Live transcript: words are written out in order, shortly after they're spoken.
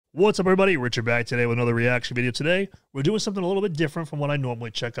What's up, everybody? Richard back today with another reaction video. Today, we're doing something a little bit different from what I normally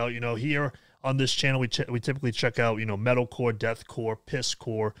check out. You know, here on this channel, we typically check out, you know, metalcore, deathcore,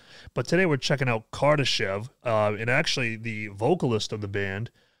 pisscore. But today, we're checking out KARDASHEV, and actually the vocalist of the band,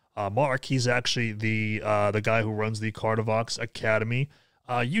 Mark. He's actually the guy who runs the KARDAVOX Academy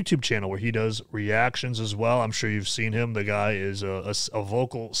YouTube channel where he does reactions as well. I'm sure you've seen him. The guy is a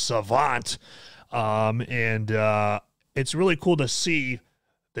vocal savant, and it's really cool to see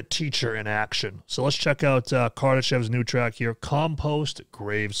the teacher in action. So let's check out KARDASHEV's new track here, COMPOST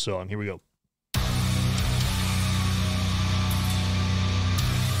GRAVE-SONG. Here we go.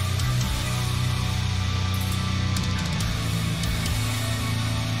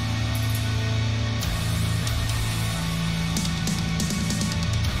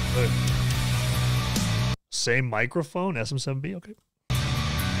 Same microphone, SM7B, okay.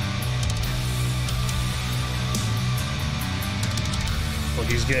 Well,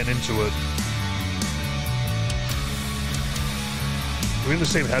 he's getting into it. Do we have the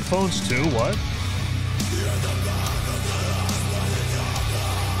same headphones too? What?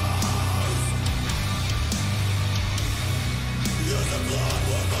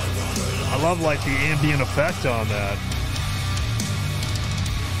 I love like the ambient effect on that.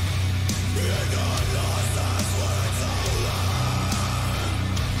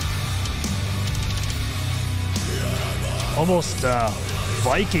 Almost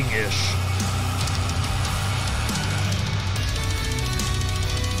Viking-ish.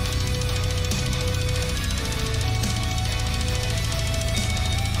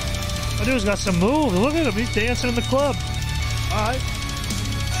 That dude's got some moves. Look at him. He's dancing in the club. All right.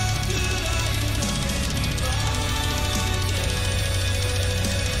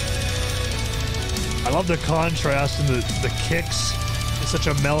 I love the contrast and the kicks. It's such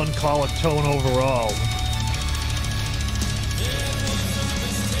a melancholic tone overall.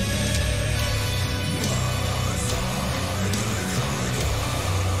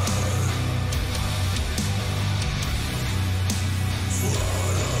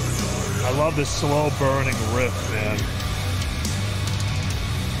 I love this slow burning riff, man.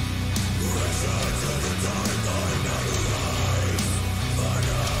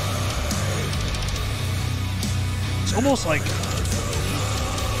 It's almost like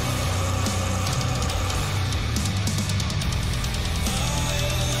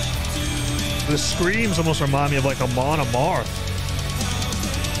the screams almost remind me of like a Mon Amarth.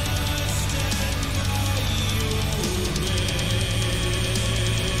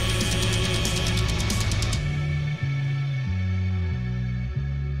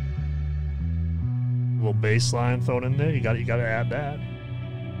 Little bass line thrown in there. You got to add that.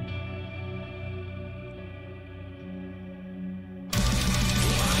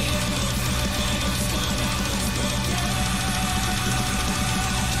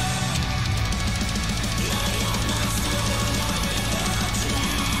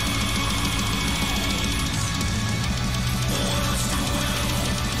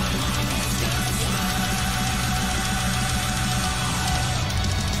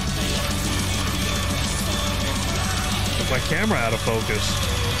 My camera out of focus.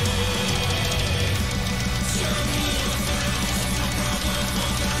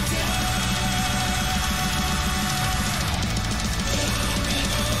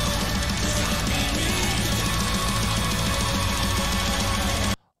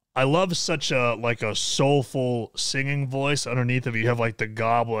 I love such a like a soulful singing voice underneath of you have like the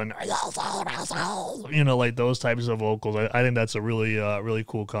goblin, you know, like those types of vocals. I think that's a really really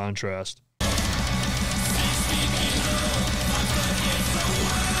cool contrast.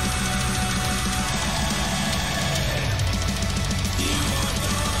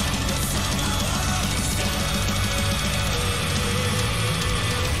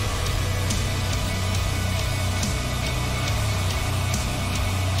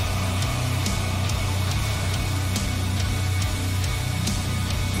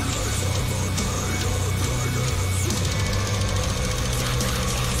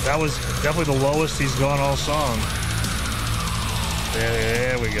 That was definitely the lowest he's gone all song.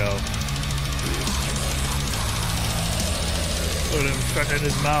 There we go. Put him stuck in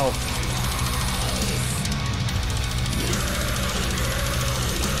his mouth.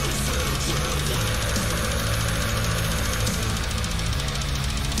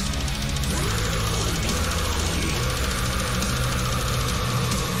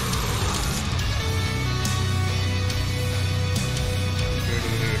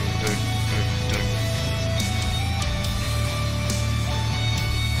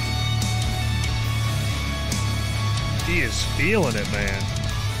 He is feeling it, man.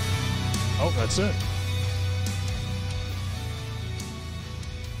 Oh, that's it.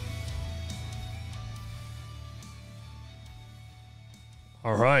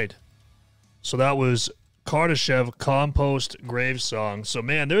 All right. So that was Kardashev, Compost Grave-Song. So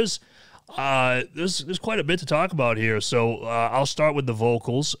man, there's quite a bit to talk about here. So I'll start with the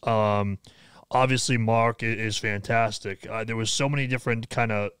vocals. Obviously Mark is fantastic. There was so many different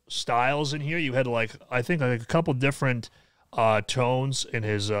kind of styles in here. You had like, I think like a couple different tones in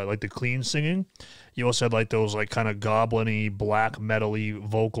his like the clean singing. You also had like those like kind of goblin-y, black metal-y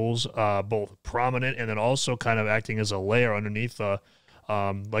vocals, both prominent and then also kind of acting as a layer underneath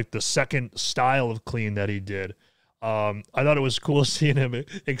like the second style of clean that he did. I thought it was cool seeing him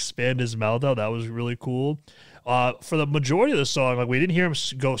expand his mouth out. That was really cool. For the majority of the song, like we didn't hear him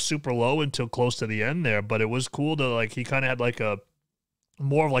go super low until close to the end there, but it was cool to like, he kind of had like a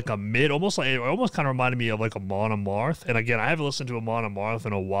more of like a mid, almost like, it almost kind of reminded me of like a Mon Amarth. And again, I haven't listened to a Mon Amarth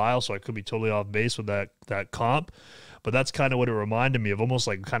in a while, so I could be totally off base with that comp, but that's kind of what it reminded me of, almost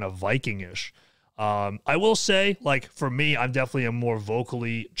like kind of Viking-ish. I will say, like, for me, I'm definitely a more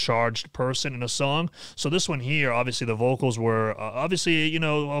vocally charged person in a song. So this one here, obviously the vocals were obviously, you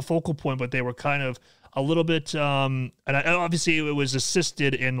know, a focal point, but they were kind of a little bit, and obviously it was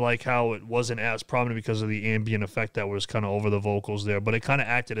assisted in like how it wasn't as prominent because of the ambient effect that was kind of over the vocals there, but it kind of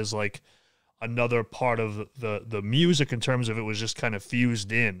acted as like another part of the music in terms of it was just kind of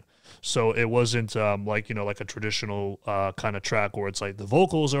fused in. So it wasn't like, you know, like a traditional kind of track where it's like the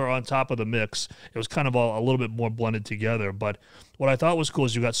vocals are on top of the mix. It was kind of all a little bit more blended together. But what I thought was cool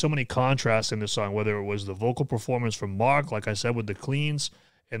is you got so many contrasts in this song, whether it was the vocal performance from Mark, like I said, with the cleans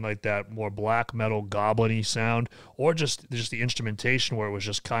and like that more black metal goblin-y sound, or just the instrumentation where it was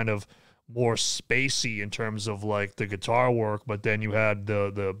just kind of more spacey in terms of like the guitar work, but then you had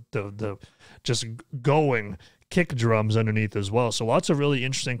the just going kick drums underneath as well. So lots of really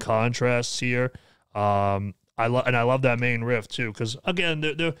interesting contrasts here. I love that main riff too, because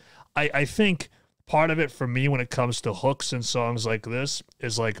again, I think part of it for me when it comes to hooks and songs like this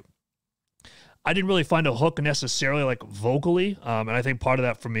is like, I didn't really find a hook necessarily like vocally, and I think part of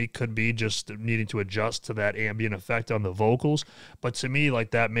that for me could be just needing to adjust to that ambient effect on the vocals. But to me, like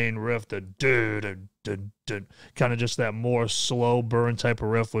that main riff, the kind of just that more slow burn type of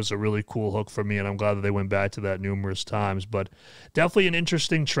riff was a really cool hook for me, and I'm glad that they went back to that numerous times. But definitely an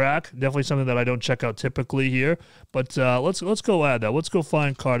interesting track, definitely something that I don't check out typically here. But let's go add that. Let's go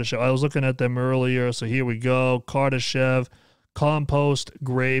find Kardashev. I was looking at them earlier, so here we go. Kardashev, Compost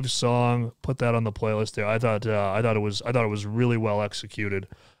Grave-Song. Put that on the playlist there. I thought it was really well executed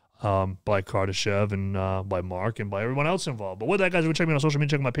by Kardashev and by Mark and by everyone else involved. But with that, guys, check me out on social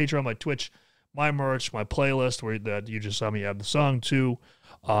media, check my Patreon, my Twitch, my merch, my playlist where that you just saw me add the song to,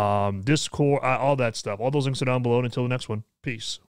 Discord, all that stuff. All those links are down below. And until the next one, peace.